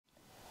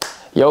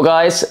Yo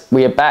guys,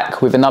 we are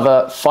back with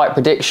another fight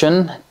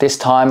prediction, this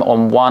time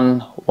on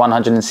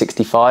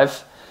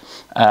 165.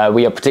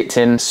 We are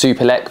predicting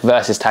Superlek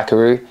versus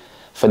Takeru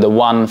for the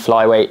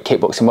flyweight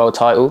kickboxing world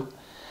title.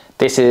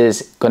 This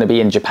is going to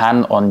be in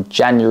Japan on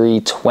January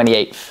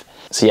 28th.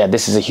 So yeah,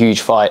 this is a huge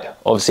fight.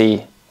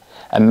 Obviously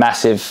a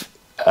massive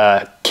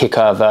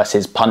kicker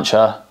versus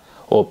puncher,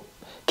 or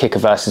kicker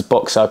versus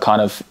boxer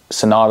kind of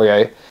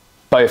scenario.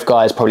 Both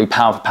guys probably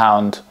pound for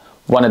pound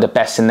one of the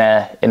best in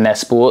their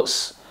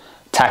sports.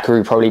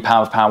 Takeru probably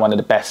pound for pound one of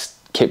the best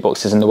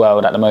kickboxers in the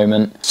world at the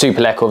moment.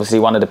 Superlek obviously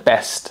one of the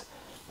best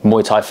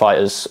Muay Thai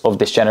fighters of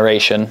this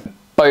generation.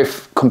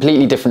 Both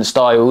completely different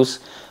styles,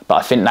 but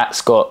I think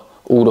that's got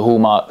all the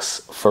hallmarks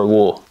for a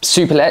war.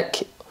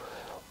 Superlek,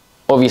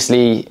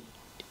 obviously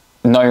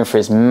known for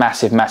his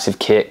massive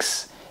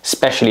kicks,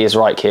 especially his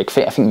right kick.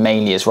 I think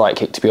mainly his right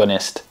kick, to be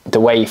honest.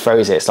 The way he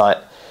throws it, it's like,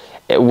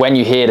 when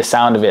you hear the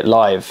sound of it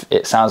live,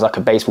 it sounds like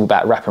a baseball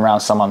bat wrapping around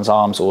someone's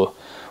arms or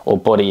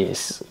body.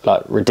 It's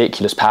like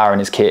ridiculous power in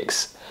his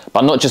kicks.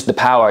 But not just the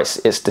power,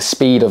 it's the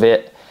speed of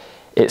it,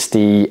 it's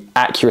the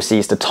accuracy,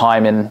 it's the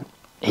timing.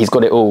 He's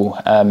got it all.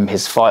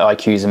 His fight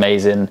IQ is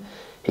amazing.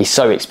 He's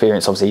so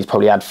experienced. Obviously, he's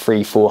probably had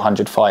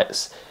 300-400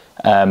 fights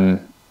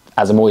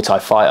as a Muay Thai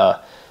fighter.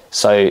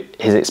 So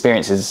his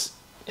experience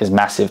is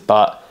massive,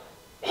 but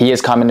he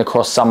is coming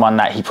across someone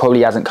that he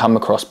probably hasn't come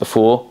across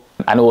before,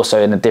 and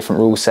also in a different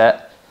rule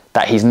set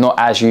that he's not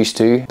as used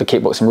to, the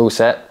kickboxing rule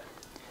set.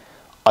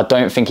 I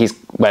don't think he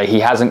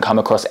hasn't come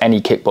across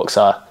any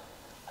kickboxer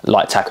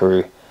like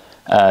Takeru.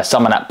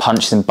 Someone that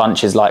punches and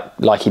bunches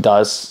like he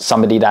does,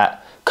 somebody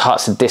that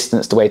cuts the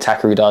distance the way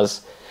Takeru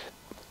does,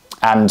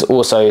 and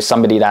also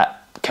somebody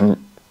that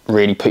can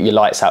really put your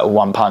lights out with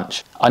one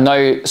punch. I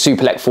know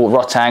Superlek fought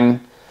Rotang.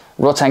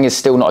 Rotang is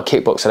still not a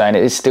kickboxer though, and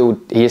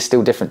he is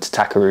still different to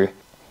Takeru.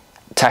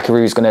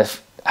 Takeru is going to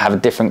have a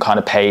different kind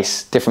of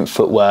pace, different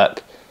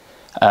footwork,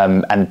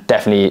 and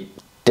definitely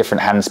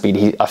different hand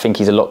speed. I think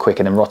he's a lot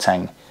quicker than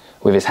Rotang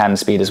with his hand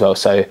speed as well.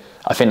 So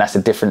I think that's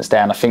the difference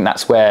there, and I think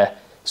that's where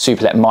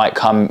Superlek might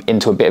come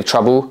into a bit of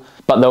trouble.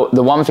 But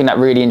the one thing that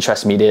really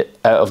interests me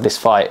of this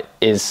fight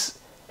is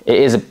it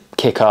is a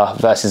kicker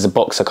versus a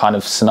boxer kind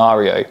of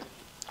scenario.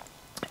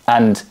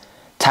 And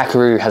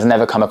Takeru has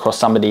never come across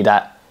somebody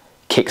that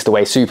kicks the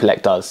way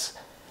Superlek does.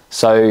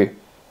 So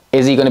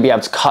is he going to be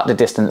able to cut the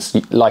distance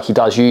like he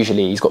does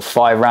usually? He's got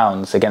 5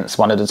 rounds against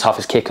one of the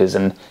toughest kickers,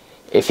 and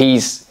if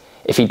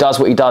he does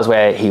what he does,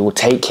 where he will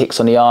take kicks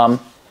on the arm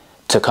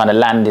to kind of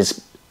land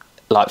his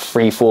like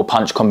 3-4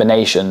 punch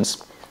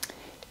combinations,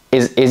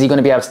 is he going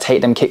to be able to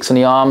take them kicks on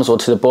the arms or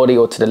to the body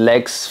or to the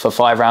legs for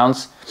 5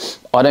 rounds?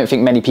 I don't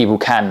think many people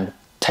can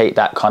take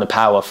that kind of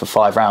power for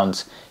 5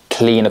 rounds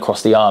clean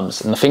across the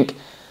arms. And I think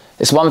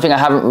it's one thing I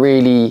haven't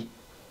really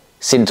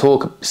seen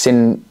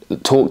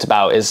talked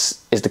about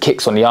is the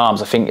kicks on the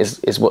arms. I think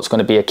is what's going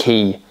to be a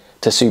key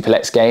to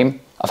Superlek's game.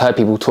 I've heard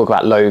people talk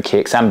about low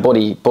kicks and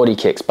body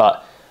kicks,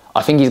 but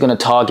I think he's going to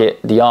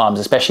target the arms,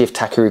 especially if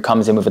Takeru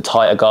comes in with a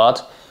tighter guard,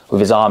 with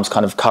his arms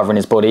kind of covering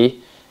his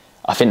body.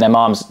 I think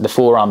the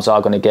forearms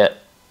are going to get,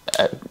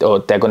 or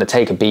they're going to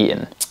take a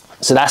beating.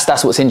 So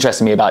that's what's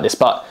interesting me about this.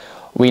 But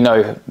we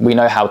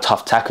know how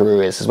tough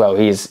Takeru is as well.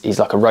 He's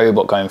like a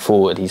robot going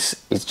forward. He's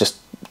just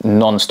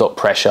non-stop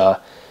pressure.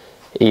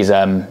 He's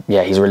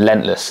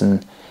relentless,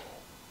 and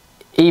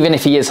even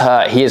if he is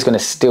hurt, he is going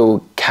to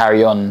still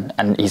carry on,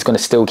 and he's going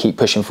to still keep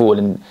pushing forward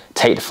and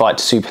take the fight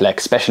to Superlek,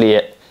 especially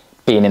it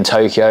being in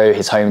Tokyo,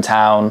 his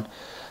hometown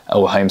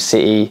or home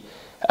city.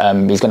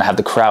 He's going to have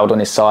the crowd on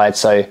his side,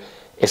 so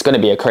it's going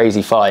to be a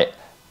crazy fight.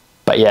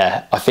 But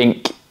yeah, I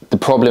think the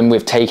problem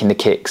with taking the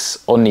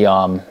kicks on the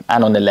arm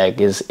and on the leg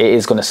is it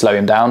is going to slow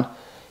him down.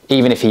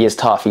 Even if he is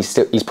tough,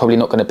 he's probably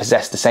not going to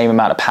possess the same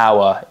amount of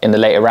power in the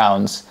later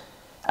rounds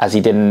as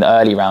he did in the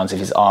early rounds if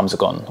his arms are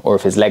gone, or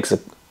if his legs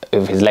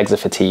are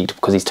fatigued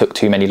because he's took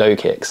too many low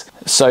kicks.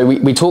 So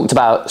we talked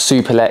about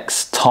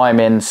Superlek's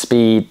timing,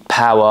 speed,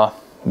 power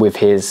with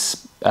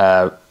his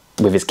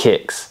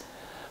kicks,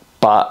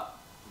 but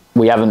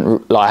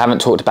I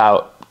haven't talked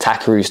about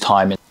Takeru's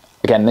timing.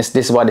 Again, this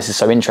is why this is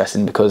so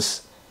interesting,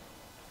 because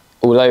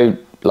although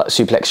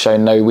Superlek's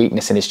shown no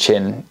weakness in his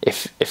chin,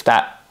 if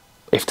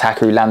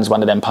Takeru lands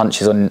one of them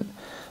punches on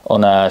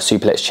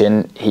Superlek's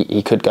chin,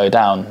 he could go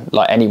down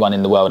like anyone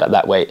in the world at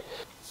that weight.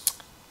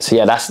 So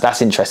yeah,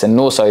 that's interesting. And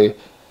also,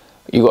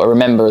 you got to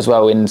remember as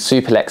well, in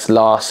Superlek's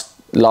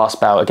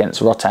last bout against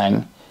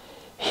Rotang,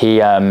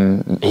 he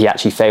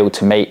actually failed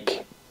to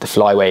make the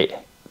flyweight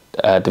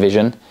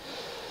division.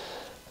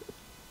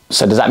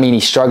 So does that mean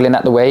he's struggling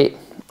at the weight?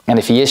 And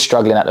if he is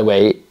struggling at the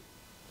weight,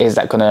 is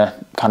that going to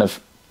kind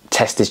of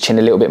test his chin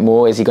a little bit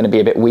more? Is he going to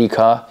be a bit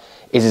weaker?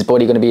 Is his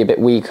body going to be a bit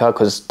weaker?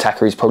 Because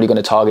Takeru's probably going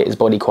to target his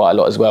body quite a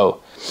lot as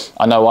well.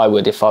 I know I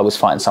would if I was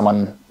fighting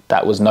someone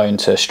that was known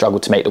to struggle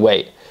to make the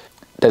weight.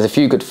 There's a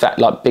few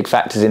big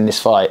factors in this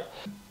fight.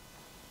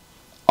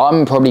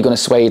 I'm probably going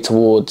to sway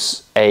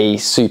towards a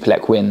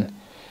Superlek win.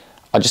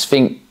 I just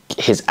think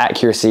his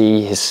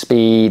accuracy, his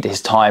speed,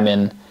 his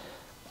timing,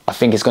 I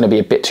think it's going to be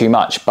a bit too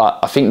much. But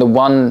I think the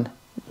one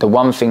the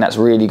one thing that's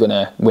really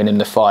gonna win him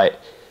the fight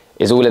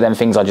is all of them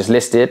things I just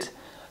listed,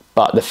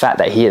 but the fact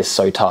that he is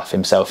so tough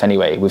himself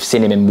anyway. We've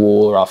seen him in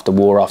war after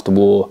war after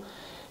war.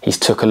 He's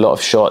took a lot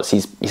of shots.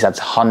 He's had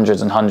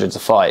hundreds and hundreds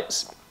of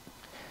fights.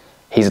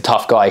 He's a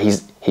tough guy.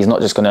 He's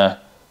not just gonna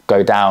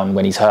go down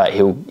when he's hurt.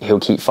 He'll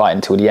keep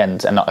fighting till the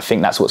end, and I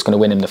think that's what's gonna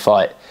win him the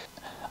fight.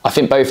 I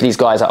think both of these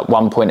guys at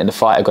one point in the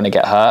fight are gonna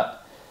get hurt,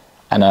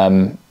 and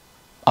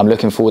I'm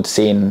looking forward to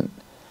seeing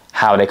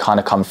how they kind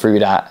of come through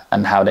that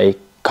and how they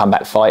come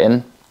back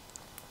fighting.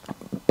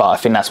 But I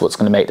think that's what's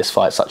going to make this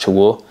fight such a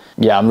war.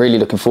 Yeah, I'm really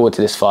looking forward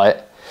to this fight.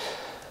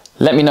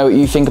 Let me know what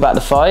you think about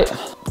the fight.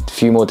 A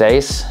few more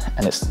days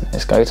and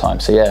it's go time.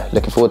 So yeah,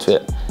 looking forward to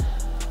it.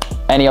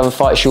 Any other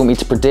fights you want me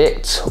to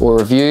predict or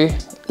review,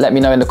 let me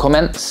know in the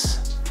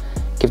comments.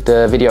 Give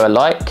the video a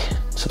like,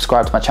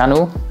 subscribe to my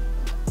channel,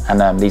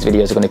 and these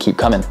videos are going to keep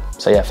coming.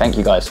 So yeah, thank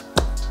you guys.